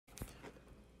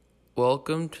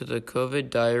Welcome to the COVID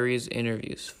Diaries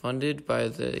interviews, funded by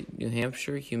the New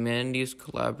Hampshire Humanities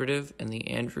Collaborative and the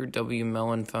Andrew W.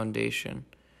 Mellon Foundation.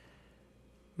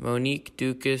 Monique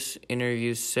Doukas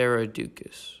interviews Sarah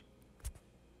Doukas.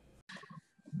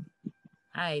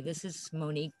 Hi, this is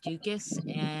Monique Doukas,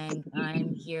 and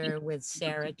I'm here with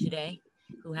Sarah today,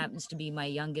 who happens to be my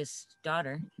youngest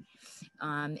daughter.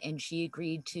 And she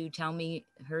agreed to tell me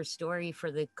her story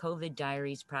for the COVID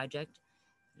Diaries project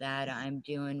that I'm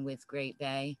doing with Great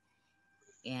Bay.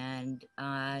 And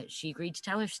she agreed to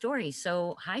tell her story.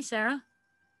 So, hi, Sarah.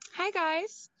 Hi,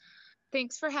 guys.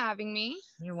 Thanks for having me.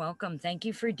 You're welcome. Thank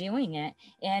you for doing it.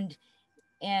 And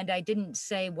I didn't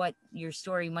say what your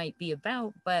story might be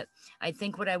about, but I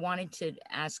think what I wanted to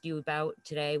ask you about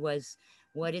today was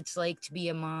what it's like to be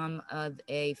a mom of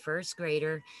a first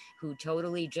grader who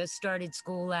totally just started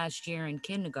school last year in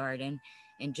kindergarten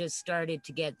and just started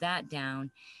to get that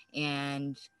down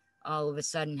and all of a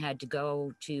sudden had to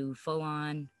go to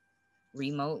full-on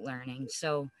remote learning.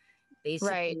 So basically,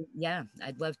 Right. Yeah,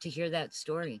 I'd love to hear that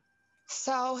story.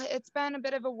 So it's been a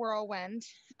bit of a whirlwind.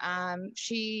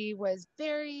 She was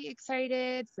very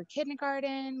excited for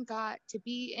kindergarten, got to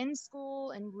be in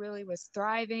school and really was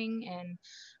thriving and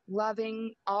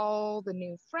loving all the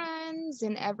new friends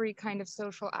and every kind of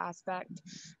social aspect.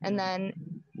 And then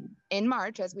in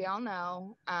March, as we all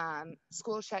know,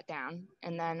 school shut down.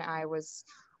 And then I was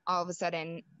all of a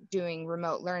sudden doing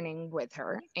remote learning with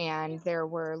her. And there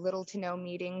were little to no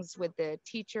meetings with the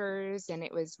teachers. And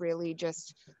it was really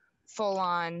just full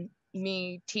on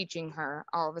me teaching her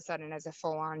all of a sudden as a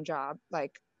full on job.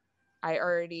 Like I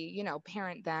already,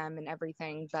 parent them and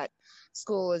everything, but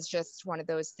school is just one of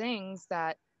those things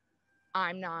that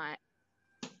I'm not,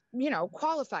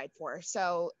 qualified for.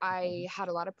 So I had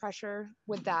a lot of pressure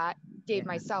with that, gave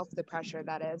myself the pressure,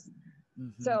 that is.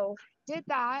 Mm-hmm. So did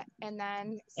that. And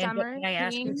then summer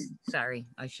came. Sorry,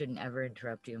 I shouldn't ever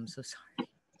interrupt you. I'm so sorry.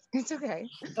 It's okay.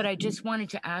 But I just wanted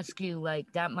to ask you,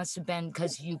 that must have been,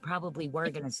 because you probably were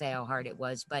going to say how hard it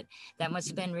was, but that must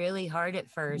have been really hard at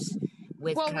first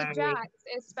with Jax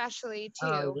especially too.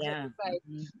 Oh, yeah.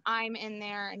 I'm in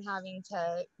there and having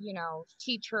to,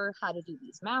 teach her how to do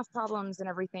these math problems and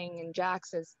everything. And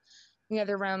Jax is in the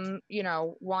other room,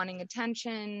 wanting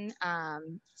attention.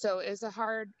 So it was a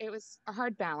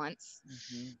hard balance.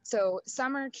 Mm-hmm. So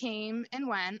summer came and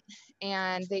went,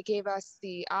 and they gave us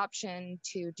the option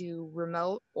to do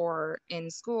remote or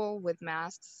in school with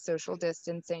masks, social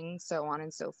distancing, so on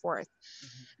and so forth.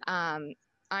 Mm-hmm.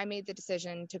 I made the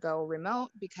decision to go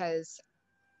remote because,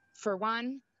 for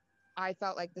one, I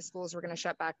felt like the schools were going to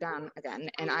shut back down again,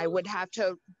 and I would have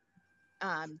to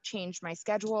change my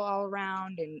schedule all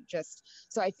around. And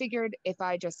so I figured if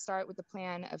I just start with the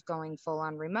plan of going full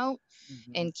on remote,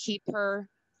 mm-hmm. and keep her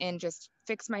and just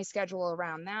fix my schedule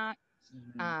around that,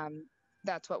 mm-hmm.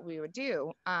 That's what we would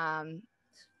do,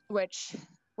 which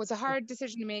was a hard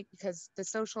decision to make because the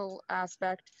social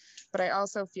aspect, but I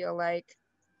also feel like,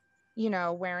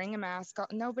 wearing a mask,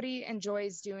 nobody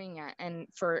enjoys doing it, and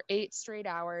for 8 straight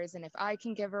hours. And if I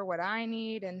can give her what I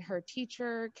need and her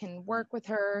teacher can work with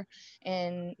her,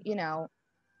 and,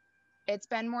 it's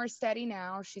been more steady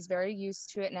now. She's very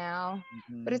used to it now,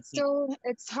 mm-hmm. but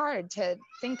it's hard to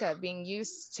think of being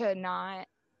used to not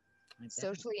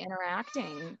socially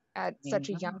interacting at such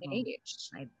a young age.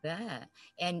 I bet.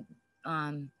 And,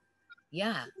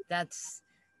 yeah, that's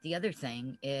the other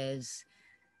thing is,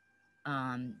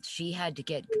 she had to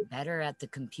get better at the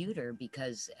computer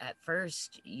because at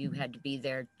first you had to be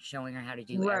there showing her how to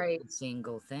do every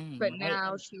single thing. But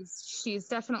now she's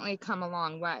definitely come a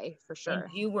long way, for sure. And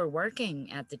you were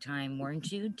working at the time,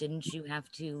 weren't you? Didn't you have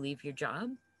to leave your job?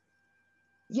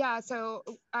 Yeah, so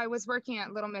I was working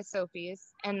at Little Miss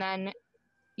Sophie's, and then,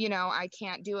 I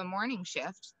can't do a morning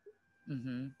shift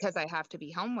because I have to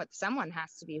be home someone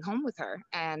has to be home with her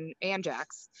and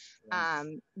Jax,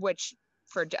 which,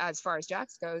 as far as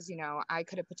Jax goes, I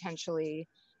could have potentially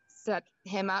set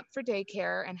him up for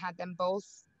daycare and had them both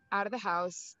out of the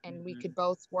house, and we could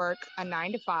both work a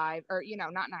 9 to 5, or,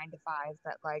 not 9 to 5,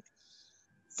 but like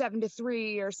 7 to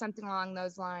 3 or something along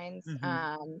those lines.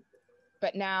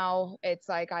 But now it's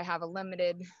like I have a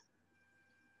limited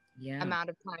amount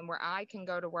of time where I can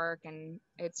go to work, and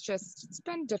it's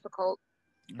been difficult,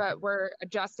 but we're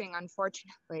adjusting,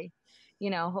 unfortunately.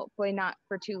 Hopefully not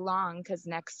for too long, because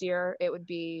next year it would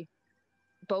be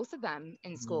both of them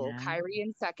in school, Kyrie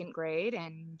in 2nd grade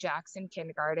and Jax in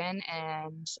kindergarten.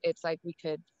 And it's like we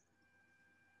could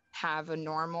have a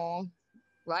normal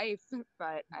life,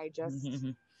 but I just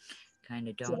kind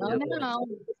of don't know.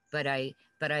 But I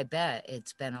bet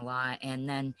it's been a lot. And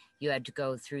then you had to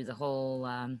go through the whole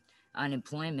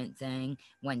unemployment thing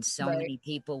when so Right. many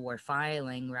people were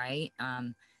filing, right?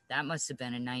 That must have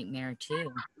been a nightmare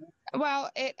too. Well,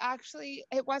 it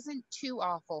wasn't too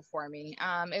awful for me.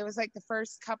 It was like the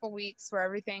first couple weeks where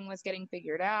everything was getting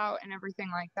figured out and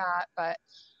everything like that, but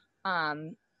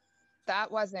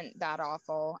that wasn't that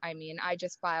awful. I mean, I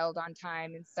just filed on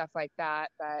time and stuff like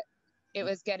that, but it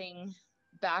was getting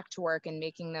back to work and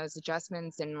making those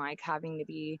adjustments and like having to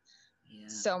be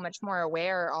so much more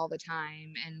aware all the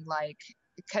time, and like,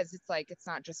 because it's like, it's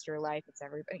not just your life, it's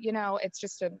everybody, you know, it's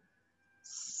just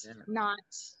not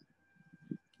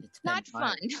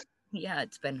fun. Yeah,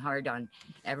 it's been hard on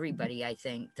everybody. I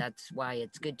think that's why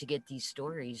it's good to get these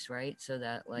stories, right? So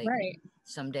that like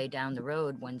someday down the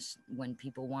road, when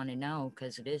people want to know,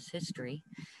 because it is history,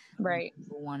 right?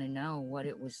 People want to know what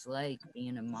it was like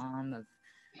being a mom of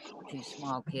 2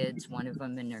 small kids, one of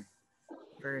them in their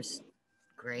first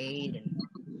grade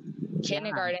and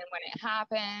kindergarten when it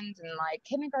happened, and like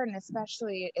kindergarten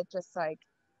especially, it just like,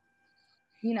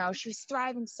 you know, she was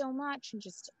thriving so much, and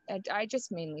just I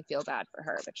just made me feel bad for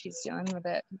her, but she's dealing with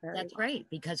it very That's well. right,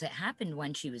 because it happened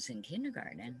when she was in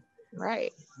kindergarten.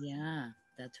 Right. Yeah,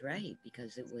 that's right,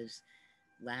 because it was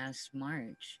last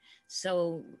March.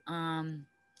 So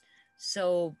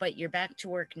but you're back to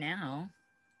work now.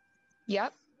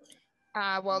 Yep.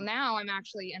 Well, now I'm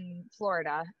actually in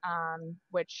Florida,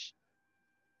 which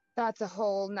that's a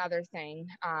whole nother thing.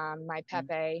 My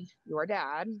Pepe, your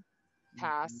dad,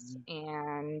 passed,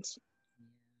 and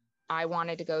I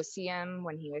wanted to go see him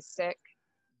when he was sick,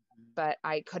 but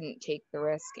I couldn't take the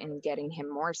risk in getting him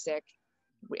more sick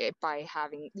by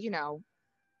having, you know,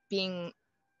 being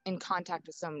in contact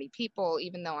with so many people.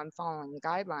 Even though I'm following the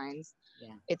guidelines,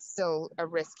 it's still a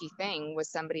risky thing with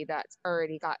somebody that's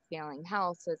already got failing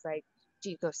health. So it's like, do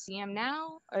you go see him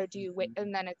now, or do you wait?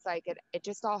 And then it's like, it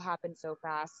just all happened so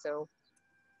fast. So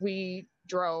the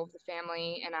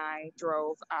family and I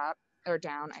drove up or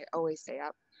down, I always say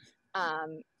up,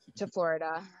 to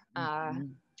Florida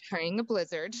during a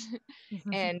blizzard.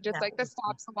 And just like the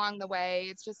stops along the way,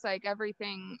 it's just like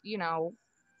everything, you know,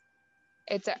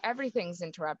 everything's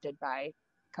interrupted by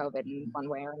COVID in one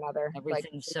way or another.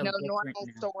 Everything's like so no different normal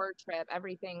now. store trip,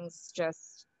 everything's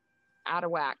just out of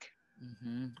whack.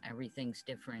 Everything's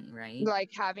different, right?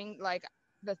 Like having like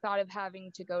the thought of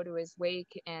having to go to his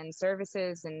wake and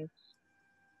services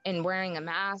and wearing a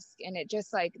mask, and it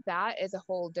just like, that is a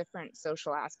whole different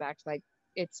social aspect. Like,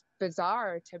 it's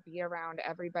bizarre to be around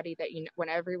everybody that you know, when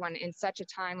everyone in such a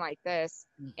time like this,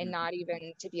 and not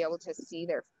even to be able to see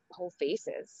their whole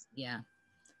faces. Yeah,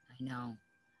 I know.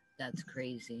 That's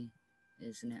crazy,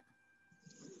 isn't it?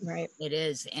 Right. It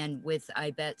is. And I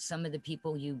bet some of the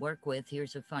people you work with,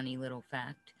 here's a funny little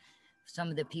fact. Some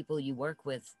of the people you work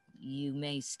with, you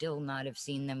may still not have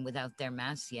seen them without their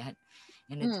masks yet.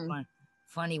 And it's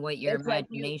funny what your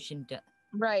imagination does.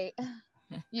 Right.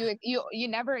 You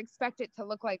never expect it to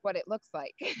look like what it looks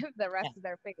like, the rest of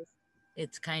their face.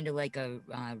 It's kind of like a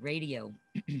radio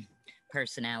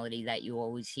personality that you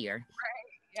always hear.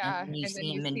 Right. Yeah. And you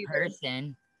see them in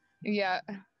person. Yeah.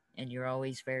 And you're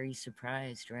always very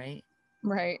surprised, right?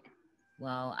 Right.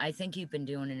 Well, I think you've been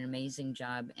doing an amazing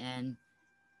job, and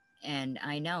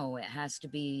I know it has to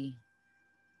be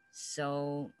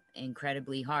so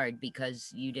incredibly hard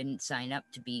because you didn't sign up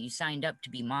to be, you signed up to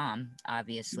be mom,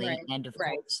 obviously, and of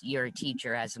course you're a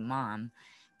teacher as a mom,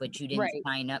 but you didn't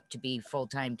sign up to be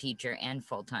full-time teacher and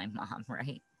full-time mom,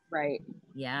 right? Right.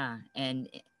 Yeah, and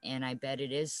I bet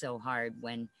it is so hard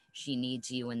when she needs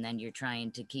you, and then you're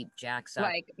trying to keep Jax up.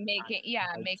 Like making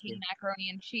macaroni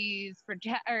and cheese for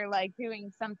Jax, or like doing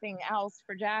something else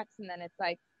for Jax, and then it's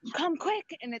like, come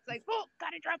quick, and it's like, oh,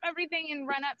 gotta drop everything and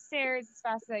run upstairs as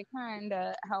fast as I can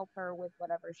to help her with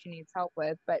whatever she needs help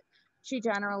with. But she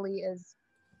generally is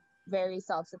very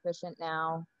self-sufficient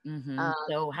now.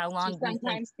 So how long she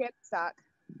sometimes gets stuck.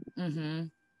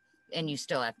 And you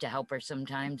still have to help her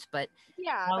sometimes, but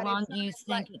how long do you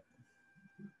think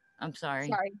I'm sorry.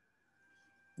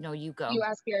 No, you go. You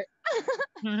ask your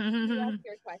you ask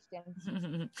your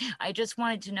question. I just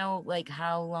wanted to know, like,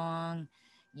 how long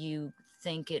you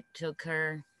think it took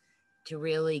her to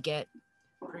really get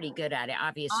pretty good at it.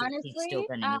 Obviously, honestly, she's still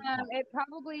gonna need help. It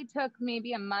probably took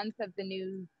maybe a month of the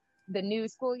new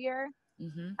school year.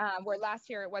 Where last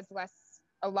year it was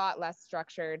a lot less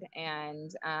structured,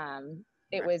 and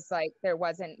it was like there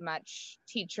wasn't much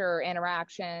teacher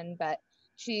interaction, but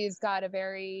she's got a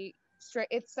very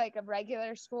strict, it's like a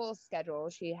regular school schedule.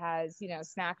 She has,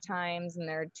 snack times, and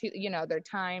they're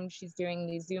timed. She's doing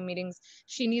these Zoom meetings.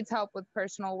 She needs help with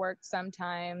personal work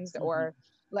sometimes, or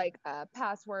like a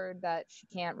password that she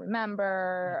can't remember,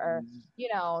 or,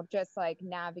 just like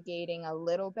navigating a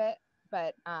little bit.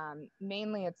 but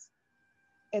mainly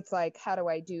it's like, how do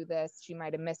I do this? She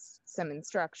might have missed some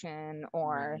instruction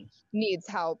or needs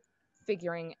help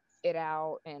figuring it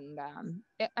out. And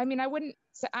I mean,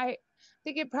 I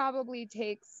think it probably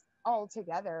takes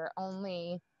altogether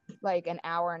only like an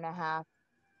hour and a half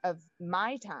of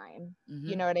my time.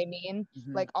 You know what I mean?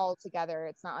 Like all together.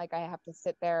 It's not like I have to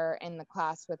sit there in the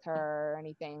class with her or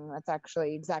anything. That's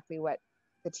actually exactly what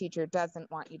the teacher doesn't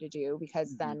want you to do,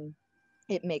 because then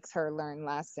it makes her learn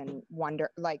less and want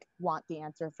the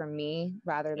answer from me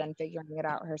rather than figuring it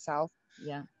out herself.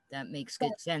 Yeah, that makes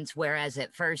good sense. Whereas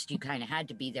at first you kind of had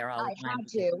to be there all the time. I had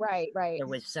to, right. There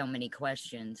was so many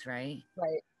questions, right?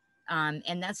 Right.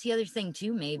 And that's the other thing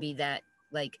too, maybe that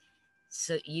like,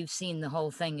 so you've seen the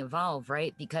whole thing evolve,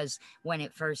 right? Because when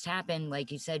it first happened, like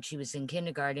you said, she was in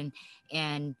kindergarten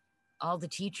and all the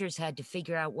teachers had to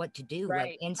figure out what to do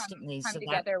like instantly. Come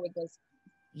together with this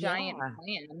giant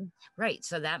plan. Right.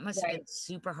 So that must have been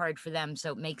super hard for them.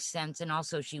 So it makes sense. And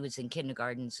also she was in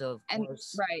kindergarten. So of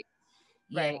course.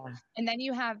 Right. And then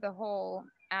you have the whole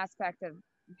aspect of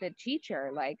the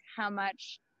teacher, like how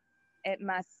much it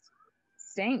must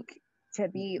stink to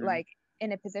be like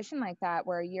in a position like that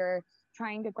where you're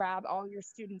trying to grab all your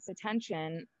students'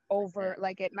 attention over,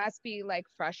 like it must be like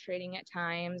frustrating at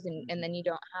times, and then you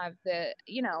don't have the,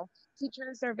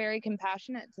 teachers are very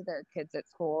compassionate to their kids at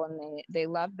school, and they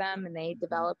love them and they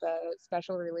develop a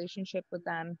special relationship with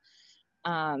them.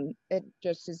 It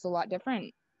just is a lot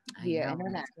different via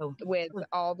internet with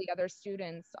all the other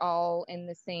students all in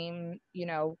the same,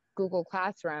 Google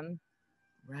Classroom.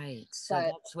 Right. So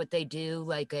that's what they do,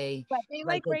 but they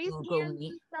raise hands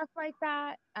and stuff like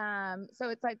that. So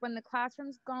it's like when the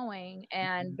classroom's going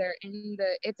and they're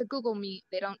it's a Google Meet.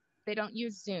 They don't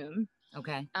use Zoom.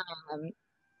 Okay.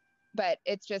 But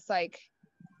it's just like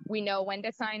we know when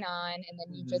to sign on, and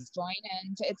then you just join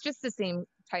in. It's just the same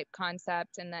type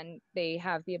concept, and then they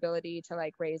have the ability to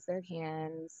like raise their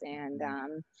hands and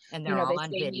they're all on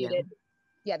video. Muted.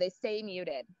 Yeah, they stay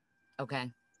muted.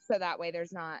 Okay. So that way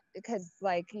there's not, because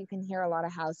like you can hear a lot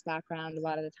of house background a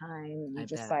lot of the time, and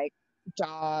just like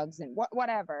dogs and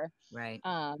whatever. Right.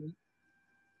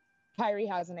 Kyrie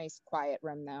has a nice quiet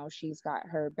room though. She's got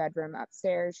her bedroom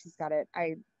upstairs.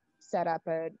 I set up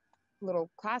a little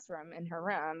classroom in her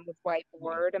room with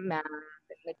whiteboard, a mat,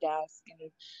 and the desk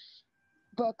and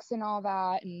books and all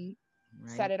that, and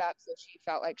set it up so she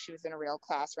felt like she was in a real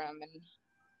classroom.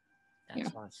 And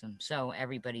that's awesome. So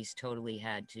everybody's totally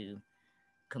had to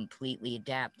completely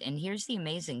adapt. And here's the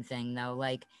amazing thing though,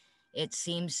 like it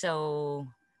seems so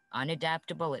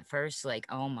unadaptable at first, like,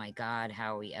 oh my God,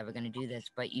 how are we ever going to do this?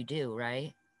 But you do,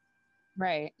 right?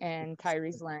 Right. And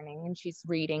Kyrie's learning, and she's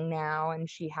reading now, and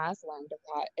she has learned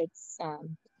a lot. It's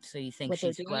so you think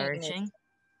she's flourishing?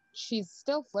 She's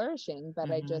still flourishing,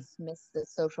 but I just miss the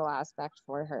social aspect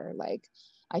for her. Like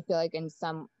I feel like in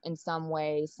some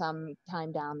way,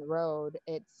 sometime down the road,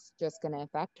 it's just going to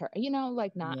affect her,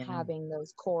 like not having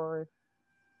those core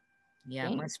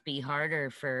things. It must be harder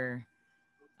for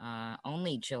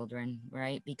only children,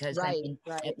 right? Because I mean,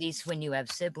 at least when you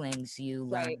have siblings, you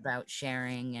learn about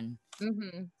sharing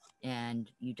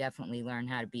and you definitely learn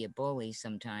how to be a bully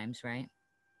sometimes, right?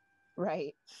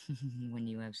 Right. When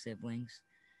you have siblings.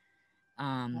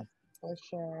 For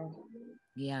sure.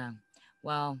 Yeah.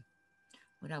 Well,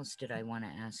 what else did I want to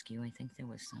ask you? I think there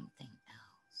was something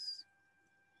else.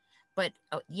 But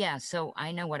so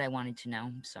I know what I wanted to know.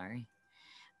 I'm sorry.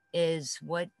 Is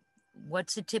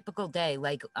what's a typical day?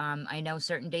 Like, I know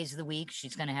certain days of the week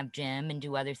she's going to have gym and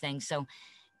do other things. So,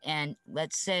 and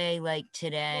let's say like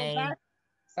today.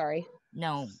 Sorry.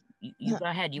 No, you go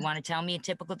ahead. You want to tell me a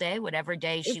typical day, whatever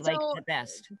day she likes the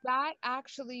best? That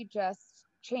actually just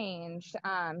changed.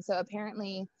 So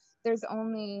apparently there's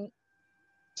only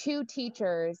 2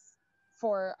 teachers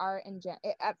for art and gym.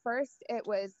 At first it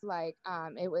was like,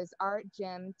 it was art,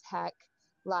 gym, tech,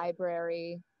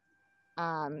 library,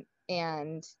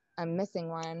 and I'm missing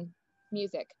one,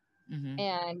 music.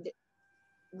 And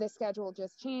the schedule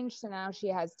just changed. So now she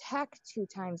has tech 2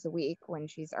 times a week when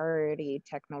she's already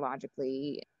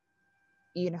technologically,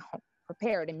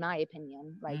 prepared, in my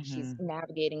opinion. Like she's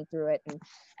navigating through it and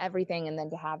everything. And then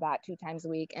to have that 2 times a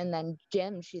week, and then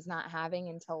gym she's not having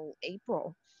until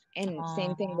April. And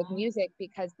same thing with music,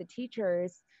 because the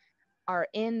teachers are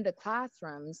in the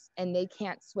classrooms and they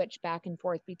can't switch back and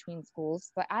forth between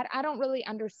schools. But I don't really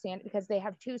understand it, because they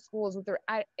have 2 schools with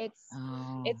it's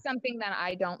something that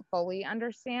I don't fully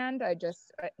understand. I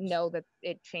just know that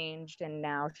it changed, and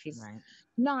now she's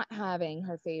not having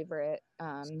her favorite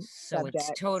so subject.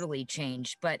 It's totally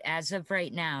changed. But as of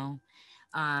right now,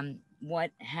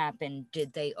 What happened?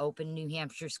 Did they open New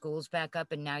Hampshire schools back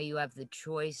up and now you have the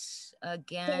choice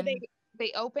again? So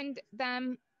they opened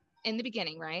them in the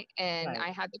beginning, right? And Right.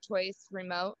 I had the choice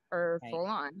remote or Right. full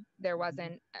on. There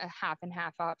wasn't a half and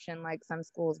half option like some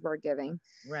schools were giving.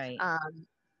 Right.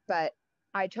 But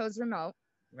I chose remote.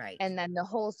 Right. And then the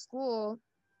whole school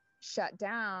shut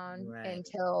down Right.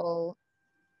 until,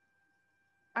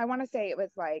 I want to say it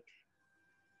was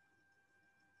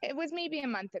maybe a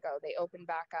month ago they opened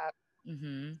back up.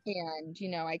 Mm-hmm. And, you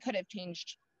know, I could have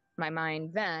changed my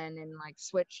mind then and like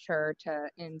switched her to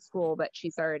in school, but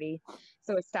she's already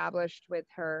so established with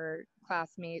her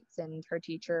classmates and her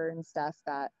teacher and stuff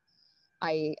that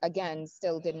I again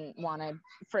still didn't want to,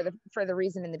 for the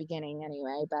reason in the beginning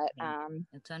anyway. But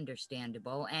it's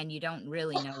understandable, and you don't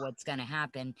really know what's going to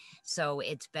happen, so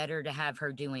it's better to have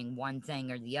her doing one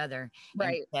thing or the other,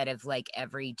 right, instead of like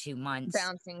every 2 months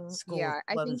bouncing. school Yeah,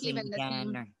 I think closing even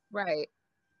again. Or, right.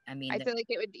 I mean, I feel like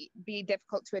it would be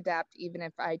difficult to adapt, even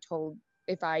if I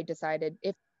decided,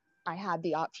 if I had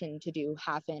the option to do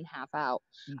half in, half out.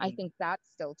 mm-hmm. I think that's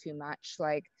still too much.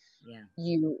 Like, yeah,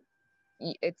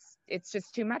 it's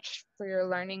just too much for your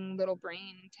learning little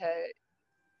brain to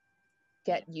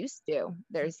get used to.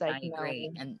 There's like, I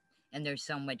agree. And there's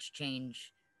so much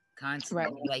change constantly.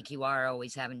 Right. Like, you are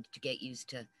always having to get used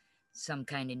to some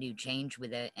kind of new change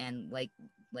with it. And like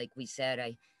we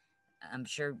said, I'm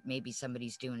sure maybe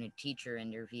somebody's doing a teacher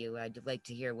interview. I'd like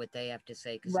to hear what they have to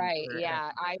say. Right.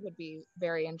 Yeah. I would be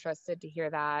very interested to hear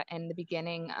that. And the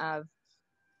beginning of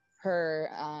her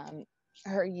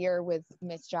year with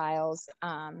Miss Giles,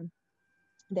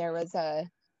 there was a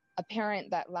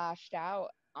parent that lashed out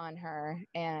on her,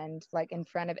 and like in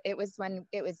front of, it was when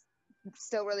it was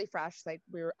still really fresh. Like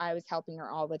I was helping her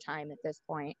all the time at this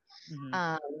point.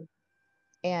 Mm-hmm.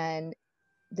 And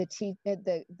the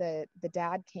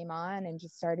dad came on and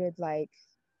just started like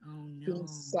being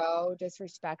so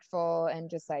disrespectful and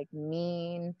just like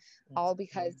mean. That's all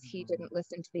because he didn't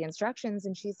listen to the instructions.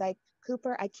 And she's like,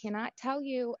 Cooper, I cannot tell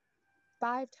you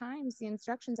 5 times the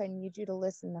instructions. I need you to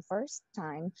listen the first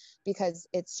time, because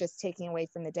it's just taking away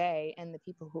from the day and the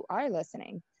people who are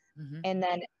listening. Mm-hmm. And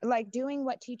then like doing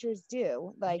what teachers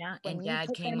do, like when you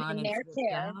put them in their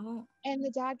care. And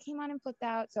the dad came on and flipped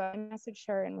out. So I messaged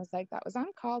her and was like, that was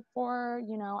uncalled for.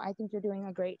 You know, I think you're doing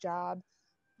a great job.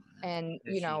 And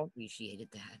you know, appreciated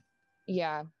that.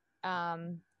 Yeah.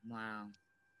 Wow.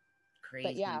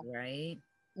 Crazy, right?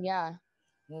 Yeah.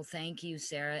 Well, thank you,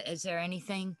 Sarah. Is there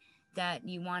anything that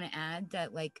you want to add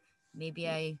that like maybe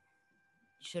I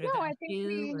should have asked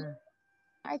you?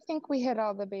 I think we hit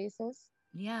all the bases.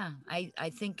 Yeah, I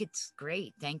think it's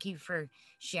great. Thank you for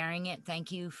sharing it.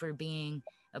 Thank you for being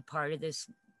a part of this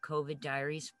COVID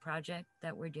Diaries project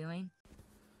that we're doing.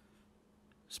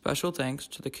 Special thanks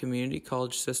to the Community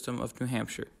College System of New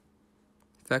Hampshire.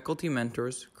 Faculty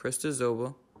mentors Krista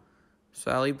Zoba,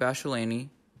 Sally Bachelani,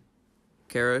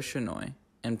 Kara Shenoy,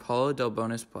 and Paula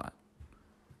Delbonis Platt,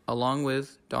 along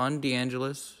with Dawn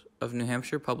DeAngelis of New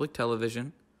Hampshire Public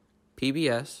Television,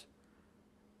 PBS,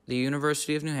 the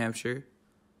University of New Hampshire,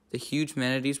 the Huge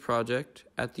Humanities Project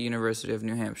at the University of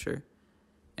New Hampshire,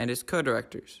 and its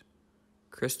co-directors,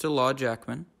 Krista Law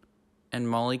Jackman and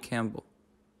Molly Campbell.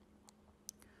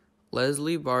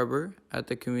 Leslie Barber at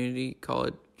the Community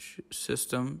College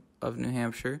System of New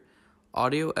Hampshire,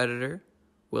 audio editor,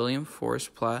 William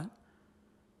Forrest Platt,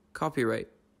 copyright,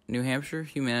 New Hampshire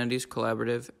Humanities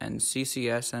Collaborative and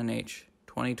CCSNH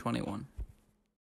 2021.